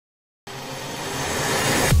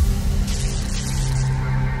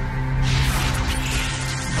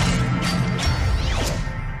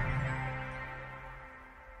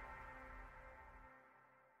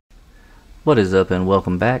What is up and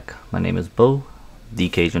welcome back. My name is Bo,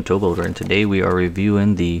 TheKjnTowboater, and today we are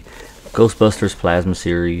reviewing the Ghostbusters Plasma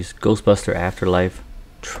Series Ghostbusters Afterlife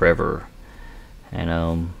Trevor.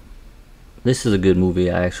 And this is a good movie.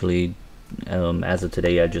 I actually, as of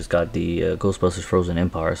today, I just got the Ghostbusters Frozen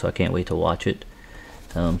Empire, so I can't wait to watch it.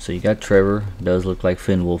 So you got Trevor. Does look like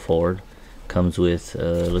Finn Wolfhard. Comes with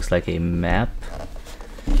looks like a map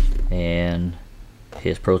and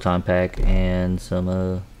his proton pack and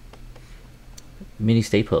some mini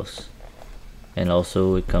stay posts, and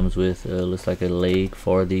also it comes with looks like a leg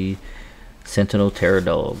for the Sentinel Terror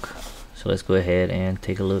Dog. So let's go ahead and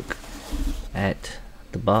take a look at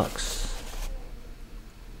the box.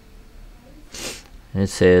 And it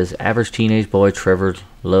says average teenage boy Trevor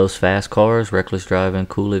loves fast cars, reckless driving,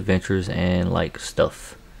 cool adventures, and like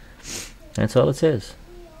stuff. That's all it says.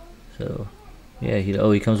 So yeah,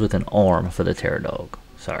 he comes with an arm for the Terror Dog.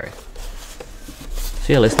 Sorry.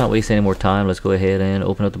 So yeah, let's not waste any more time. Let's go ahead and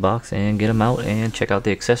open up the box and get them out and check out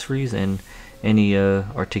the accessories and any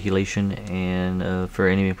articulation and for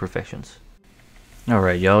any imperfections.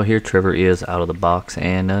 Alright y'all, here Trevor is out of the box,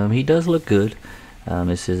 and he does look good.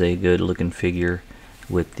 This is a good looking figure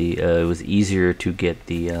with the, it was easier to get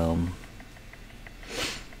the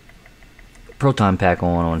proton pack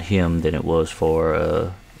on him than it was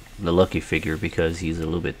for the Lucky figure because he's a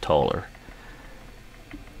little bit taller.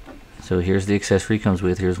 So here's the accessory he comes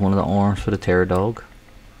with. Here's one of the arms for the Terror Dog.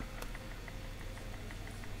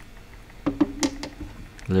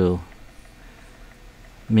 Little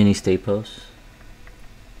mini stay posts.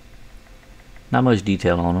 Not much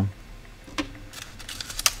detail on them.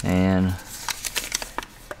 And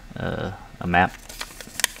a map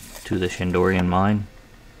to the Shandorian mine.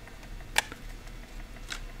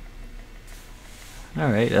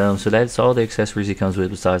 Alright, so that's all the accessories he comes with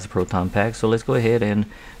besides the proton pack. So let's go ahead and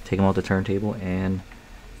take him off the turntable and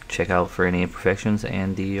check out for any imperfections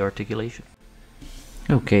and the articulation.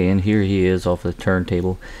 Okay, and here he is off the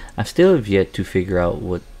turntable. I still have yet to figure out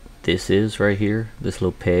what this is right here, this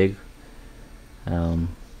little peg.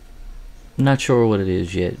 Not sure what it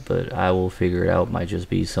is yet, but I will figure it out. Might just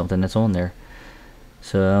be something that's on there.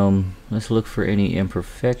 So let's look for any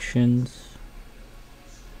imperfections.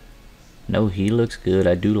 No, he looks good.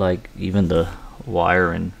 I do like even the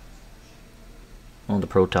wiring on the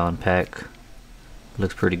proton pack.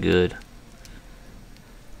 Looks pretty good.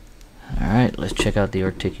 Alright, let's check out the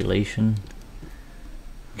articulation.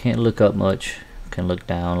 Can't look up much. Can look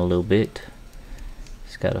down a little bit.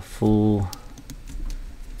 It's got a full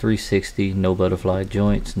 360, no butterfly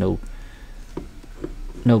joints, no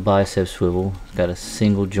bicep swivel. It's got a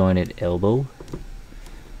single jointed elbow.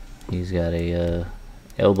 He's got a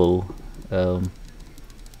elbow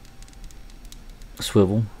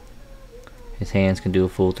swivel. His hands can do a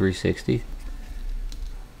full 360.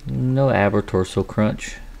 No ab or torso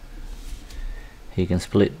crunch. He can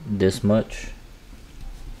split this much.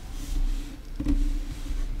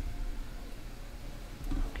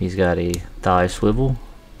 He's got a thigh swivel.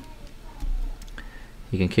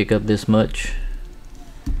 He can kick up this much.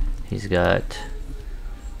 He's got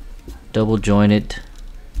double jointed,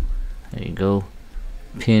 there you go,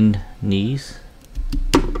 pinned knees.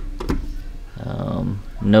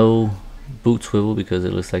 No boot swivel because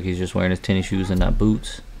it looks like he's just wearing his tennis shoes and not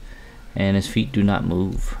boots, and his feet do not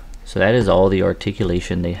move. So that is all the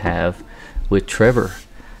articulation they have with Trevor,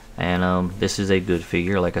 and this is a good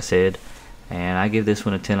figure, like I said, and I give this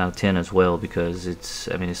one a 10 out of 10 as well because it's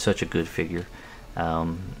such a good figure. I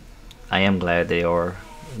am glad they are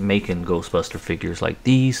making Ghostbuster figures like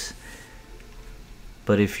these,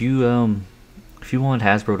 but if you want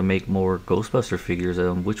Hasbro to make more Ghostbuster figures,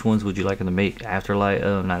 which ones would you like them to make? Afterlife,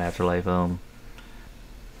 not Afterlife,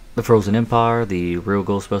 the Frozen Empire, the real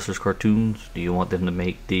Ghostbusters cartoons? Do you want them to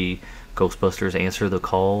make the Ghostbusters Answer the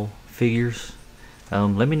Call figures?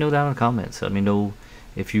 Let me know down in the comments. Let me know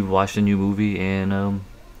if you watched the new movie and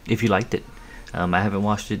if you liked it. I haven't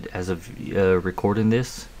watched it as of recording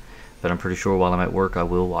this, but I'm pretty sure while I'm at work I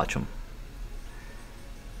will watch them.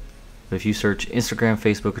 If you search Instagram,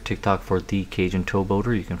 Facebook, or TikTok for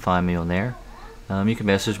TheKjnTowboater, you can find me on there. You can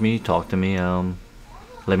message me, talk to me.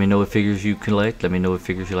 Let me know what figures you collect. Let me know what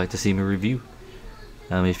figures you'd like to see me review.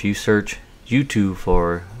 If you search YouTube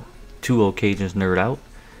for Two Old Cajuns Nerd Out,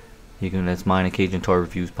 that's mine and Cajun Toy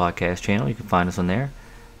Reviews podcast channel. You can find us on there,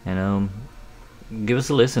 and give us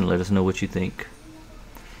a listen. Let us know what you think.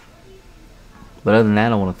 But other than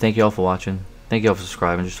that, I want to thank y'all for watching. Thank y'all for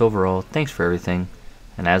subscribing. Just overall, thanks for everything.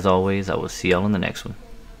 And as always, I will see y'all in the next one.